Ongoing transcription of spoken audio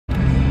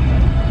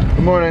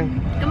Good morning.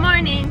 Good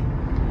morning.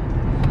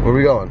 Where are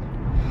we going?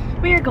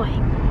 We are going to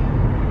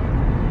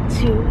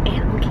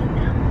Animal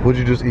Kingdom. What'd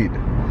you just eat?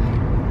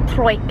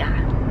 Troika.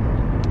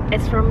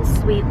 It's from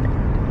Sweden.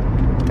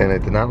 And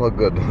it did not look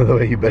good the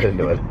way you bit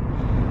into it.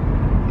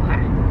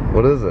 Okay.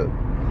 What is it?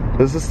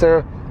 This is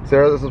Sarah.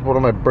 Sarah, this is one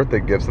of my birthday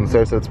gifts, and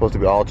Sarah said it's supposed to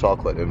be all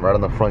chocolate, and right on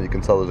the front you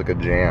can tell there's like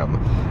a jam.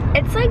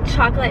 It's like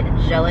chocolate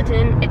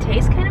gelatin. It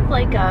tastes kind of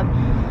like a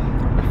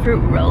fruit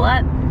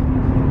roll-up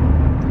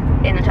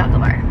in a chocolate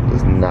bar.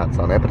 Does not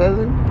sound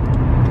appetizing,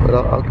 but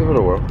I'll give it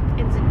a whirl.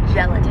 It's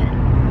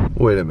gelatin.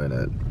 Wait a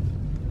minute.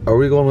 Are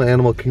we going to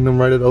Animal Kingdom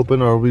right at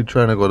open, or are we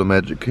trying to go to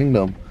Magic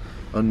Kingdom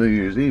on New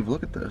Year's Eve?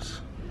 Look at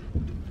this.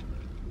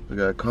 We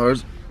got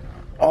cars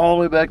all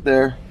the way back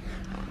there,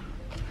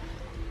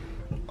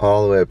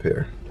 all the way up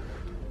here.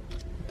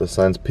 The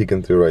sign's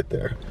peeking through right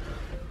there.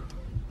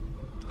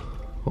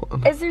 Hold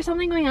on. Is there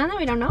something going on that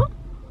we don't know?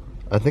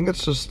 I think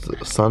it's just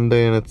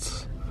Sunday and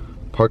it's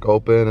park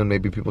open and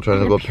maybe people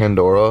trying to go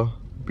Pandora.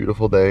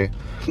 Beautiful day.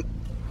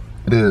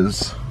 It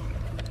is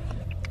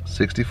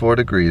 64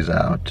 degrees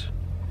out.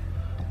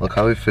 Look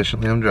how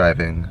efficiently I'm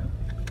driving.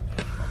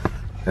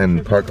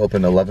 And park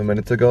opened 11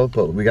 minutes ago,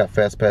 but we got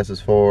fast passes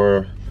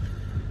for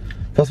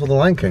Festival of the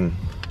Lion King.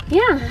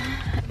 Yeah.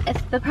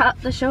 It's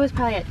the show is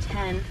probably at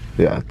 10.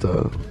 Yeah, it's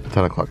a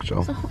 10 o'clock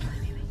show. So hopefully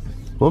we make it.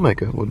 We'll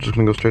make it. We're just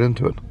gonna go straight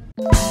into it.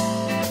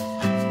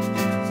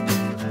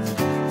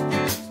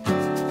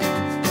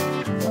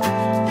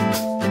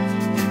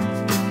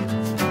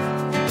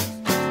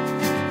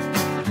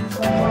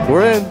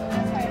 We're in.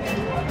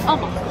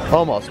 Almost.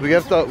 Almost. We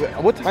have to.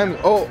 What time?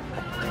 Oh,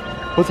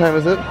 what time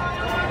is it?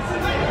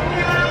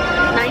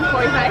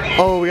 9:45.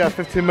 Oh, we got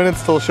 15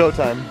 minutes till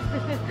showtime.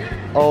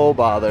 Oh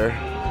bother.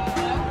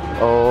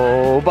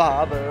 Oh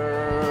bother.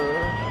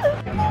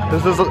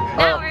 This is.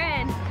 Now we're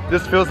in.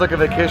 This feels like a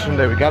vacation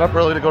day. We got up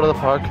early to go to the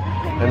park,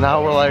 and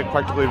now we're like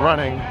practically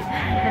running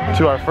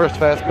to our first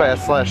fast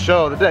pass /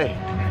 show of the day.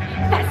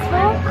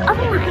 Festival of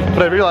the Lion.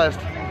 But I realized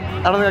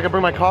I don't think I can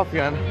bring my coffee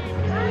on,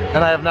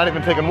 and I have not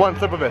even taken one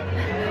sip of it.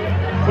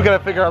 We gotta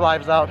figure our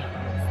lives out.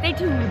 Stay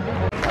tuned.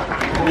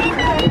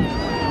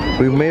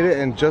 We made it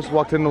and just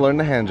walked in to learn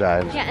the hand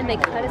jive. Yeah, and they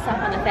cut us off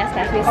on the fast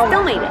pass. We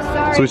still made it.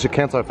 Sorry. So we should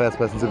cancel our fast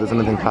pass and see if there's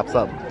anything pops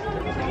up.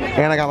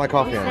 And I got my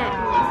coffee in.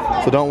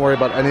 So don't worry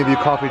about any of you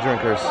coffee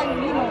drinkers.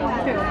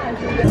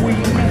 We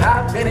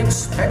have been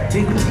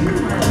expecting you.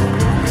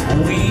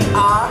 We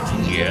are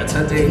here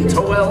today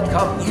to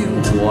welcome you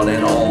one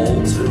and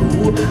all to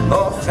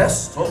the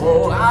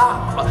festival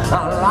of the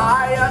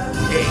Lion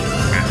King.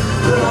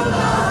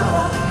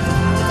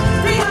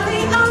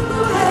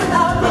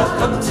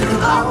 Welcome to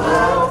our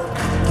world.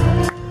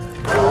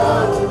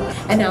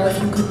 And now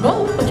if you could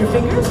both put your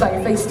fingers by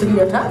your face to do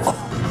your task.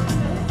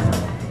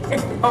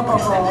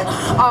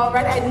 All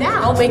right, and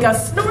now make a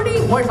snorty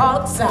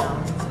warthog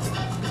sound.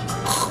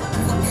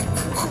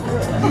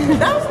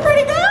 That was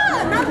pretty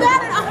good, not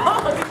bad at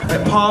all.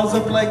 And paws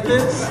up like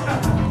this.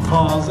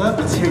 Paws up,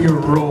 let's hear your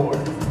roar.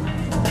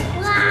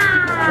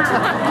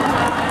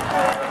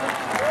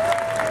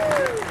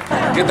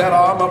 Get that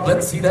arm up,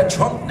 let's see that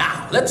trunk.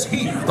 Now, let's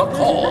hear the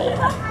call.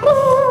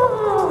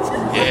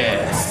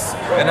 Yes,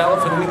 an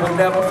elephant we will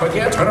never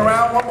forget. Turn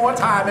around one more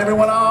time,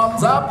 everyone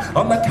arms up.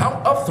 On the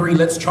count of 3,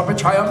 let's trumpet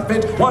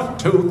triumphant. 1,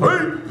 2,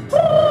 3.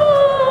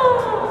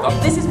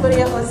 This is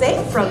Maria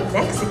Jose from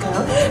Mexico,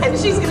 and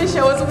she's going to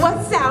show us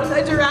what sound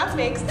a giraffe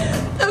makes.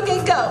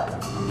 Okay, go.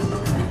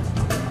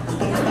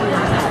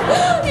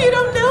 You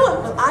don't know it?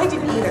 Well, I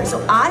didn't either, so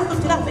I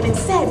looked it up, and it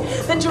said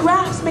that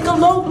giraffes make a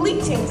low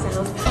bleating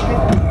sound.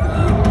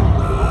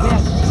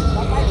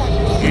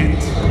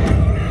 It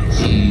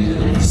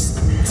is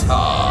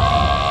time.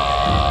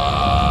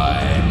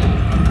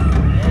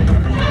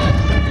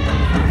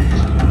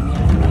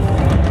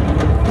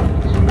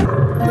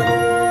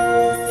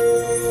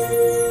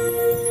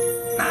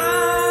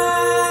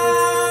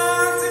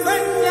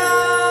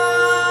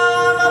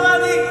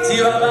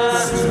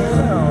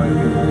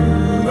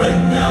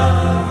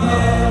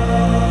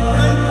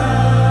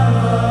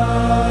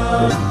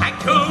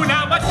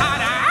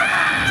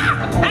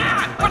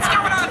 What's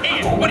going on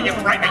here? What are you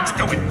primates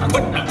doing?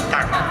 Put me down.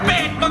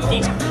 Bad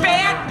monkeys!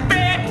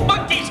 Bad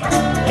monkeys!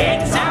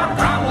 It's our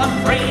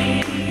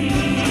problem-free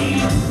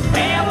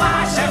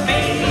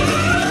philosophy.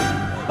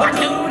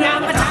 Hakuna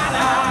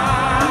Matata.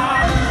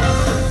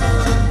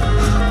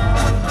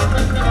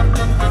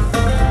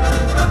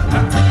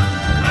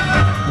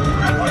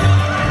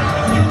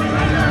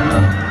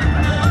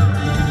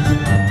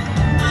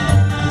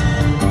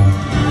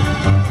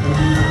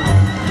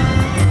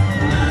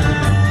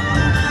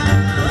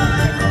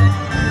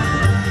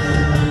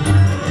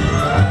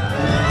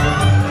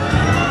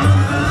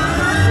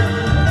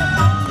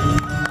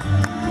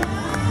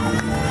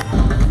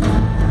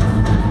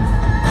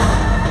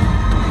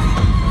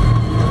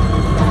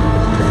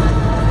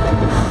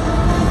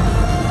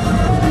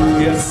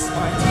 Yes,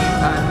 my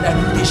teeth and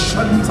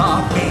ambitions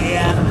are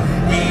here.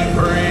 Be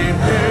prepared.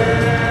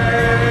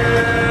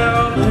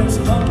 There's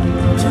far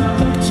too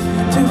much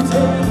to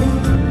tell you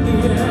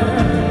here.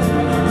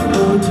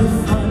 Or to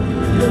find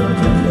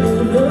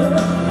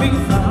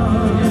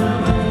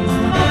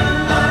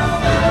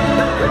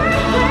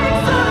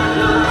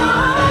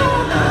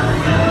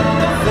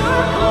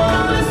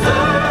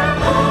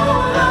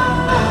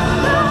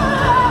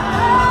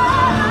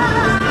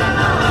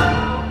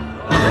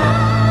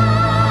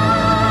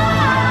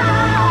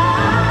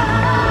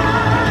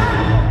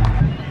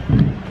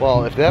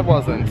that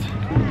wasn't.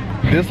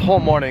 This whole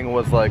morning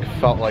was like,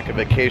 felt like a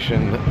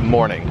vacation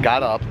morning.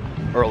 Got up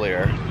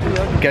earlier,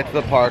 get to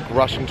the park,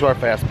 rushing to our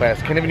fast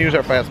pass. Can't even use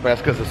our fast pass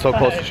because it's so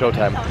close to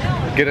showtime.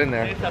 Get in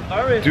there,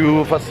 do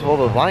a festival of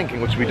the Lion King,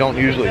 which we don't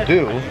usually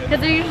do. Because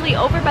they're usually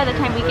over by the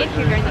time we get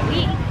here during the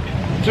week.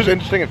 It's just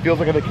interesting. It feels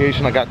like a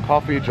vacation. I got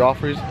coffee,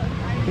 Joffrey's.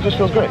 It just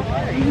feels great.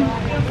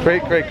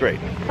 Great, great, great.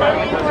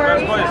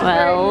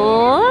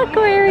 Well, look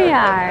where we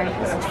are.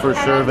 It's for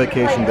sure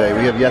vacation day.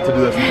 We have yet to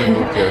do this since we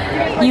moved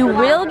here. You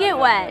will get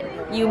wet.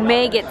 You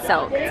may get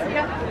soaked.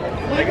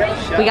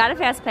 We got a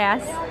fast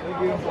pass.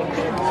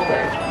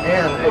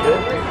 And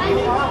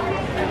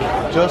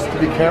just to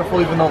be careful,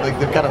 even though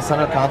they've got a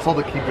center console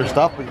to keep your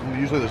stuff, but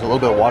usually there's a little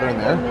bit of water in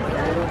there.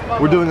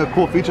 We're doing a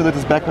cool feature that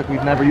this backpack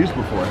we've never used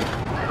before.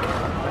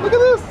 Look at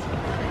this!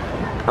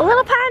 A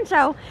little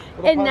poncho.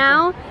 And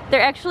now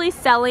they're actually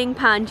selling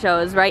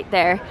ponchos right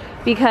there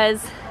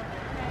because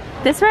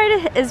this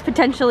ride is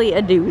potentially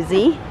a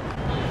doozy.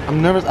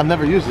 I've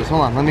never used this.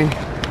 Hold on, let me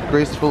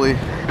gracefully.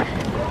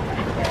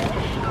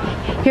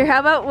 Here, how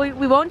about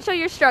we won't show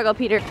your struggle,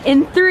 Peter.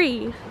 In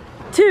 3,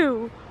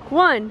 2,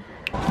 1.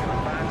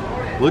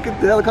 Look at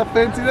that, look how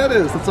fancy that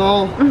is. It's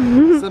all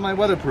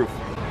semi-weatherproof.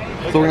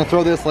 So we're gonna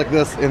throw this like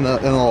this in the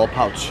little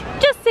pouch.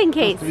 Just in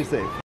case. Just to be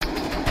safe.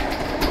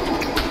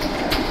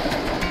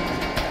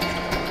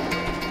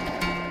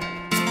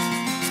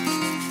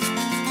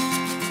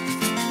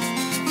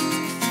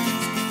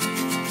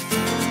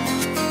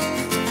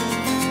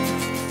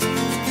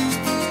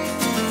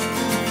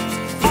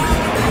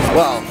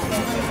 Well,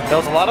 that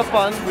was a lot of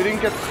fun. We didn't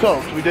get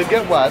soaked. We did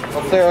get wet.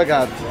 Up there I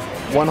got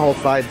one whole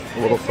side a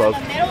little soaked.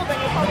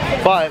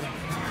 But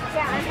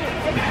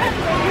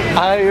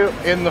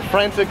in the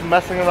frantic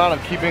messing around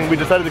of we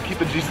decided to keep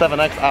the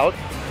G7X out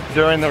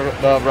during the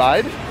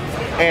ride.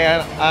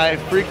 And I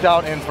freaked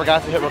out and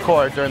forgot to hit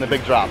record during the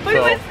big drop. But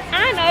it was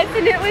on us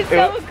and it was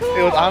so cool.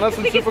 It was on us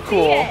and super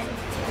cool.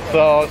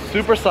 So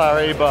super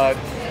sorry, but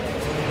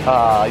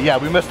yeah,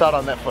 we missed out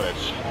on that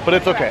footage. But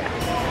it's okay.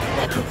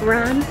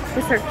 We're on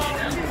the search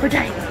for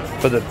dinos.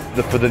 For the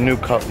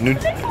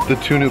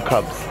two new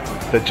cubs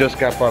that just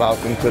got brought out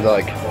into the,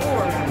 like,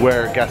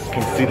 where guests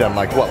can see them,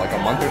 like what, like a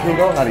month or two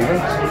ago? Not even?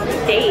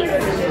 Days.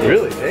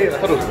 Really? Days? I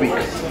thought it was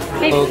weeks.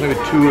 Maybe. I thought it was maybe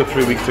 2 or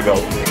 3 weeks ago.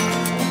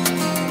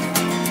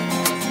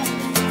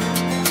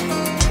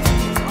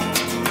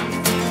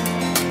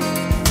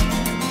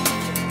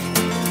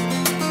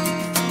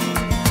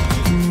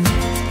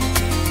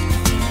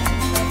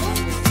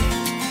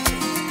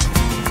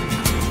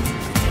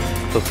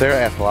 So Sarah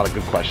asked a lot of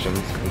good questions,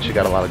 and she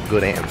got a lot of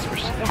good answers.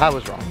 Yeah. I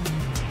was wrong.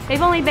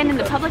 They've only been in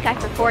the public eye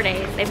for 4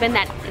 days. They've been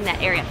in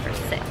that area for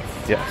 6.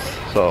 Yes.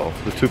 So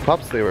the 2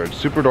 pups, they were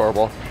super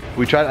adorable.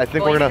 We tried. I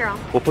think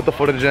we'll put the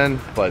footage in,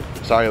 but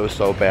sorry it was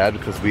so bad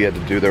because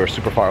they were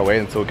super far away,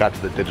 and so it got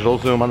to the digital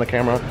zoom on the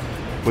camera,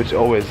 which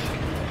always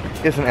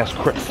isn't as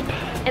crisp.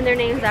 And their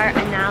names are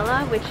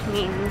Anala, which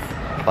means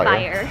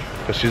fire.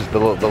 Because she's the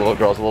little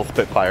girl's a little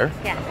spitfire.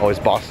 Yeah. Always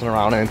bossing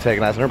around and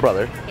antagonizing her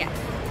brother. Yes.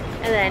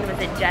 And then was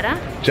it Jeddah?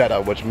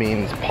 Jeddah, which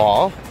means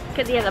paw.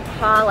 Because he has a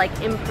paw like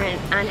imprint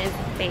on his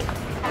face.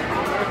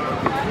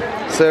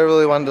 Sarah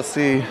really wanted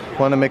to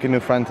make a new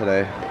friend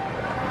today.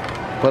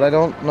 But I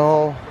don't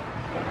know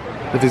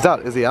if he's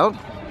out. Is he out?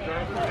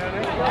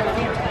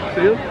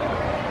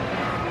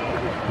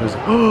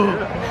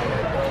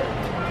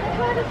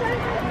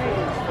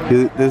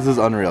 This is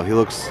unreal. He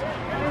looks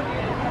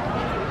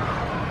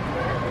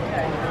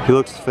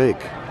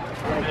fake.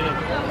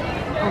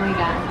 Oh my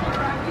god.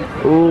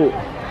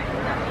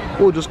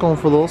 Oh, just going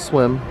for a little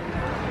swim.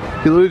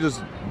 He literally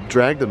just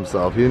dragged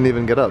himself. He didn't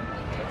even get up.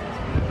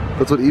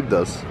 That's what Eve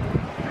does.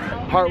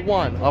 Part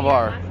 1 of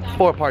our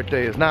 4-part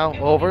day is now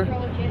over.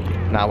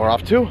 Now we're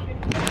off to.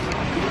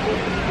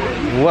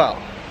 Well,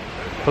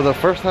 for the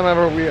first time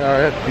ever, we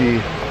are at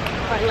the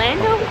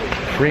Orlando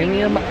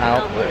Premium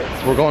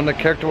Outlets. We're going to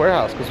Character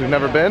Warehouse because we've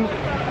never been,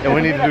 and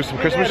we need to do some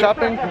Christmas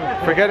shopping.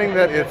 Forgetting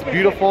that it's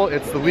beautiful,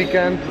 it's the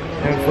weekend,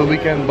 and it's the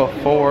weekend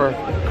before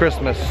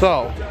Christmas.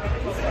 So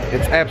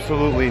it's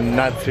absolutely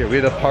nuts here. We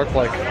had to park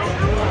like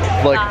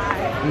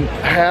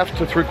half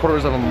to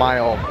 3/4 of a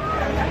mile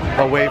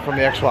away from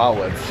the actual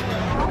outlets.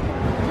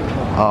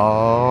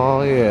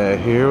 Oh yeah,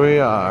 here we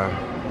are.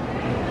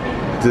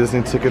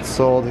 Disney tickets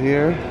sold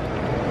here.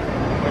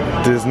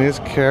 Disney's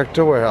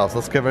Character Warehouse.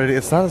 Let's get ready.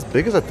 It's not as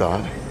big as I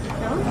thought,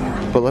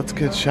 but let's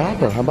get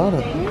shopping. How about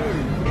it?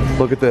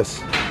 Look at this.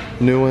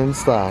 New in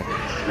stock.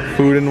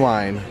 Food and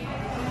wine.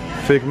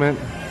 Figment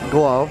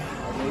glove.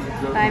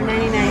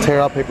 $5.99.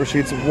 Tear out paper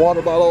sheets.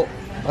 Water bottle.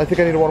 I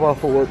think I need a water bottle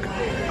for work.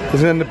 This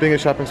is gonna end up being a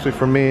shopping spree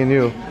for me and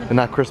you, and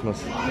not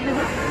Christmas.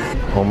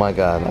 Oh my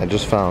god, I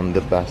just found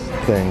the best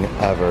thing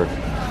ever.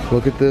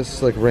 Look at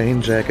this, like,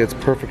 rain jacket. It's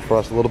perfect for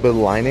us. A little bit of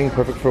lining,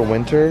 perfect for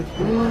winter.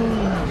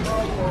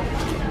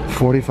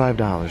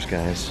 $45,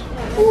 guys.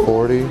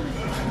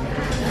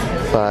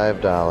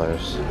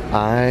 $45.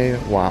 I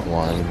want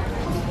one.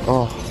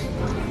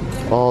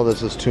 Oh,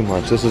 this is too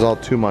much. This is all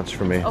too much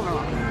for me.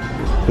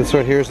 This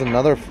right here is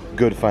another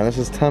good find. This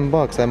is 10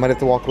 bucks. I might have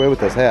to walk away with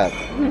this hat.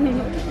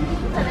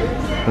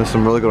 There's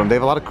some really good ones. They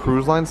have a lot of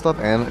cruise line stuff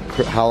and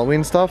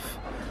Halloween stuff.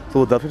 So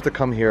we'll definitely have to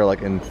come here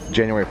like in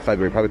January,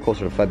 February, probably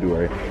closer to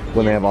February,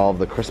 when they have all of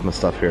the Christmas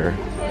stuff here.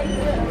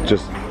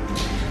 Just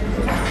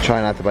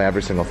try not to buy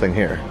every single thing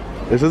here.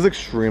 This is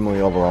extremely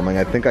overwhelming.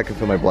 I think I can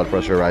feel my blood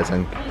pressure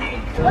rising.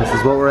 This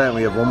is what we're at.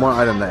 We have one more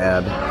item to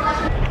add.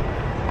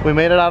 We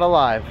made it out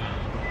alive.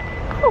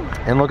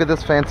 And look at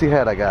this fancy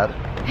head I got.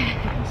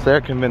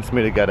 Sarah convinced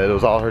me to get it. It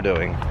was all her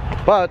doing.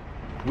 But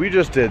we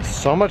just did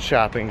so much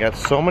shopping, got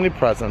so many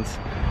presents.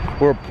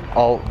 We're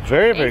all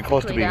very, very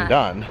close to being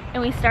done.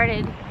 And we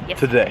started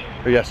yesterday.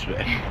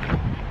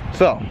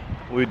 So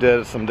we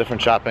did some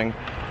different shopping.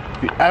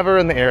 If you're ever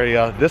in the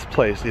area, this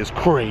place is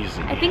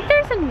crazy. I think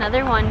there's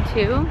another one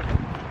too.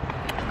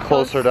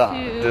 Closer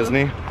to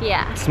Disney?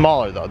 Yeah.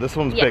 Smaller though. This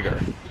one's bigger.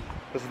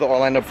 This is the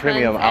Orlando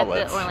Premium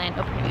Outlets. The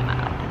Orlando Premium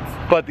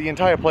Outlets. But the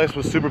entire place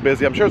was super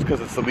busy. I'm sure it's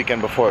because it's the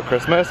weekend before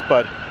Christmas,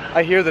 but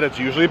I hear that it's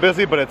usually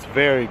busy, but it's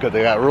very good.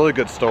 They got really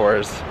good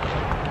stores.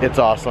 It's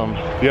awesome.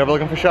 If you're ever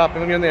looking for shopping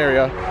when you're in the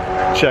area,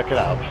 check it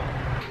out.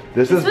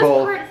 This is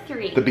both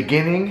the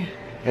beginning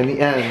and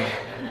the end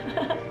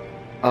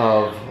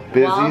of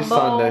Busy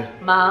Sunday.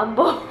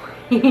 Mambo.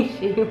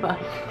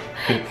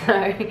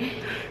 Sorry.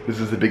 This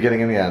is the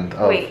beginning and the end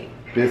of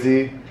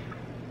Busy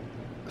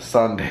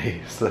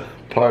Sundays.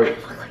 Part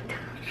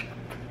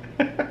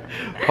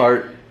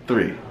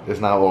 3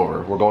 is now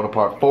over. We're going to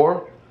part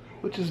 4,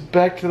 which is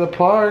back to the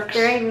parks.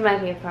 There even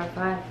might be a part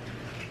 5.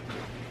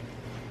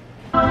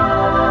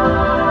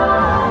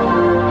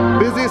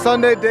 Busy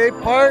Sunday day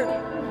part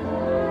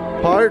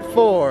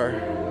 4.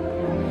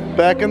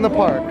 Back in the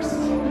parks. It's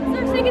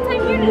our second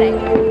time here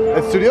today.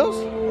 At Studios?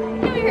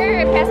 Yeah, we were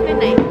here past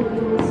midnight.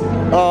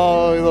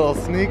 Oh, you little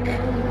sneak.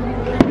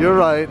 You're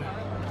right.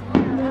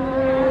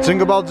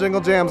 Jingle bell,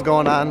 jingle jams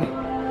going on.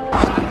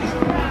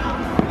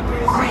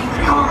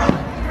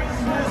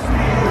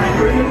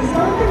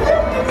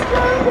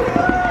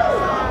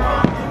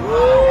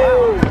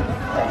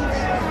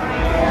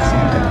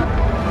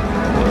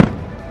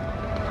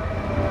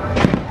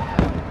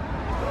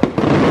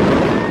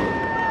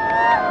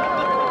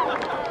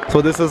 So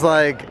this is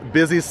like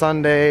Busy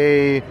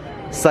Sunday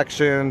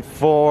section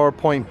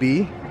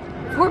 4.B.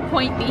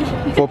 4.B.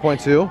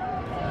 4.2.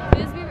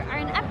 Because we are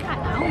in Epcot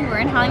now. We're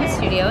in Hollywood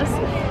Studios.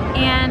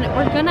 And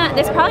we're gonna,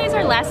 this probably is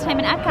our last time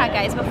in Epcot,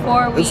 guys,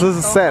 before we This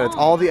is sad, it's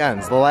all the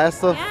ends. The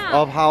last of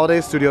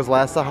Holiday Studios,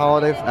 last of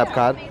Holiday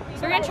Epcot.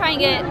 So we're gonna try and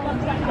get,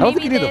 I don't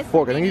think you need the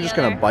fork, I think you're just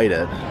gonna bite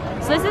it.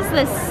 So this is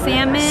the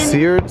salmon.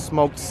 Seared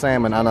smoked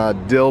salmon on a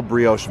dill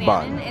brioche bun.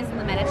 Salmon is in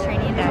the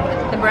Mediterranean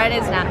diet. The bread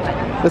is not,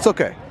 but it's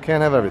okay,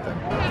 can't have everything.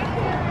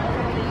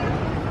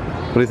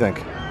 What do you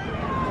think?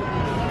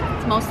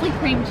 it's mostly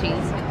cream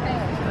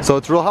cheese. So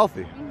it's real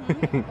healthy.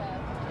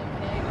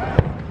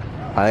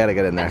 I gotta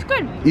get in there.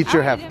 That's good. Eat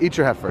your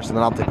half first, and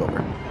then I'll take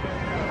over.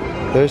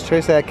 There's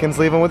Trace Atkins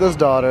leaving with his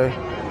daughter.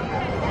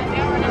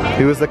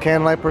 He was the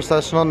Candlelight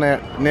Processional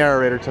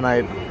narrator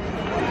tonight.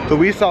 So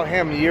we saw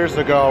him years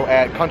ago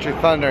at Country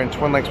Thunder in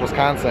Twin Lakes,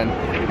 Wisconsin.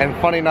 And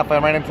funny enough, I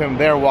ran into him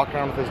there walking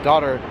around with his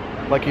daughter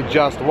like he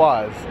just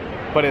was.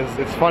 But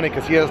it's funny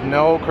because he has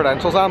no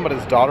credentials on, but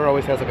his daughter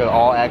always has like an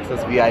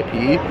all-access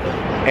VIP.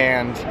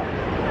 And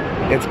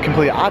it's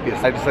completely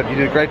obvious. I just said, you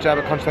did a great job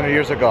at Country Thunder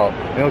years ago.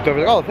 And he looked over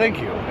like, oh, thank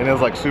you. And it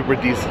was like super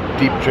deep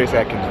Trace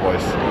Atkins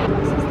voice.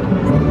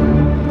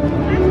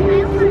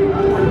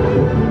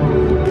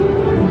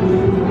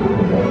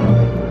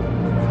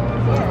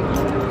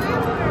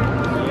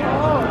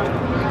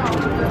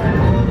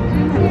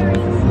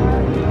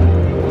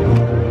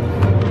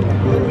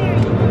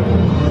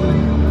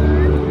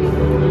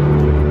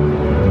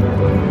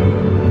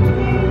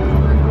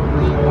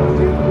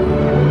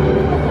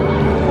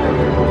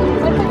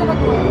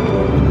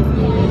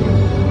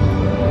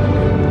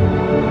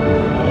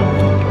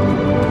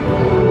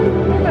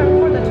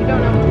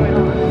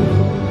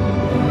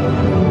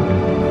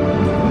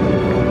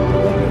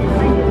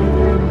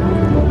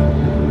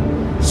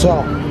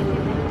 So,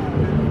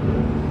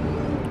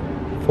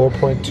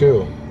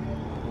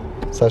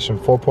 4.2, session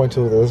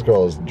 4.2, this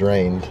girl is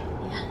drained.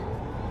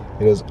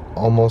 It is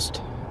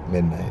almost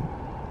midnight,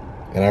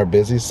 and our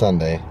busy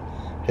Sunday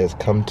has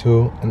come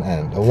to an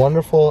end. A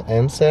wonderful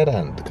and sad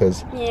end,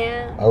 because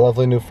our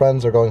lovely new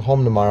friends are going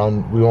home tomorrow,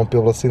 and we won't be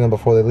able to see them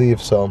before they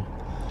leave, so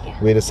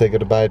we had to say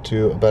goodbye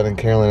to Ben and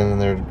Carolyn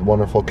and their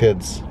wonderful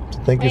kids. So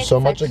thank you so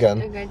much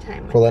again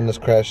for letting us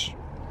crash.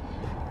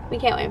 We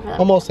can't wait for that.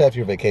 Almost half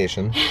your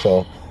vacation,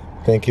 so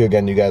thank you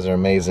again. You guys are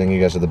amazing. You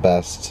guys are the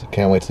best.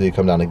 Can't wait till you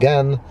come down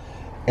again.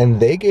 And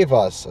they gave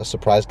us a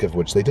surprise gift,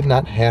 which they did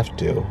not have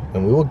to,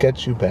 and we will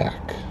get you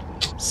back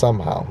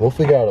somehow. We'll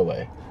figure out a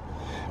way.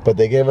 But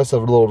they gave us a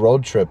little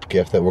road trip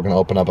gift that we're going to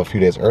open up a few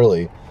days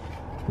early.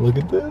 Look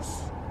at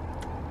this.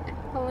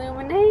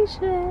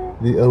 Illumination.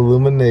 The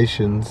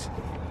Illuminations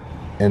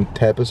and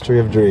Tapestry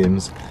of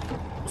Dreams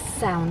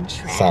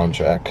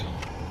soundtrack.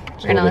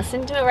 We're gonna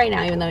listen to it right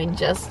now, even though we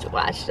just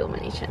watched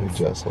Illuminations. We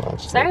just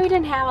watched Sorry we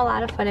didn't have a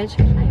lot of footage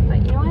tonight,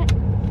 but you know what?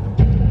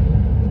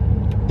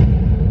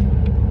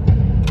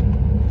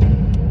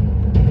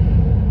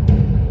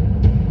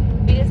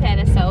 We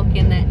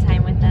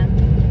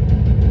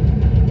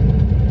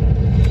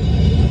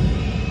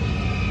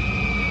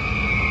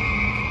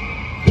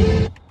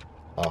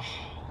Oh,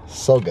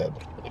 so good.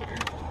 Yeah.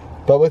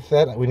 But with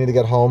that, we need to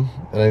get home,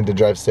 and I need to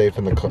drive safe,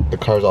 and the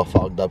car's all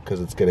fogged up because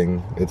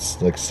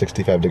it's like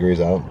 65 degrees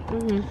out.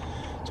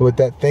 So with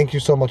that, thank you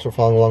so much for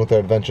following along with our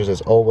adventures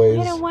as always.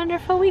 We had a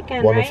wonderful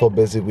weekend, Wonderful, right?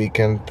 busy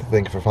weekend.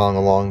 Thank you for following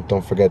along.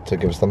 Don't forget to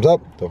give us a thumbs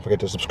up. Don't forget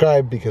to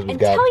subscribe because And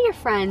tell your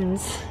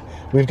friends.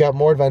 We've got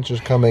more adventures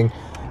coming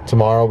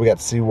tomorrow. We got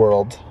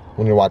SeaWorld.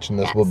 When you're watching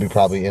this, we'll be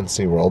probably in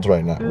SeaWorld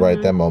right now, right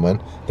at that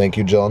moment. Thank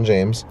you, Jill and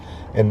James.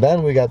 And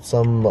then we got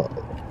some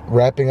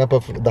wrapping up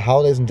of the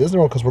holidays in Disney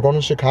World because we're going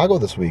to Chicago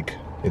this week.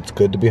 It's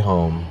good to be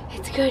home.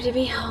 It's good to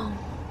be home.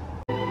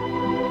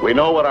 We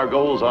know what our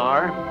goals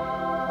are.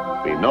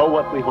 We know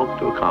what we hope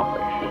to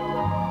accomplish.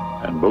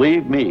 And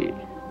believe me,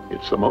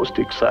 it's the most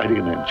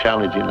exciting and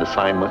challenging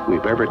assignment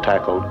we've ever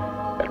tackled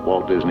at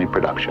Walt Disney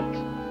Productions.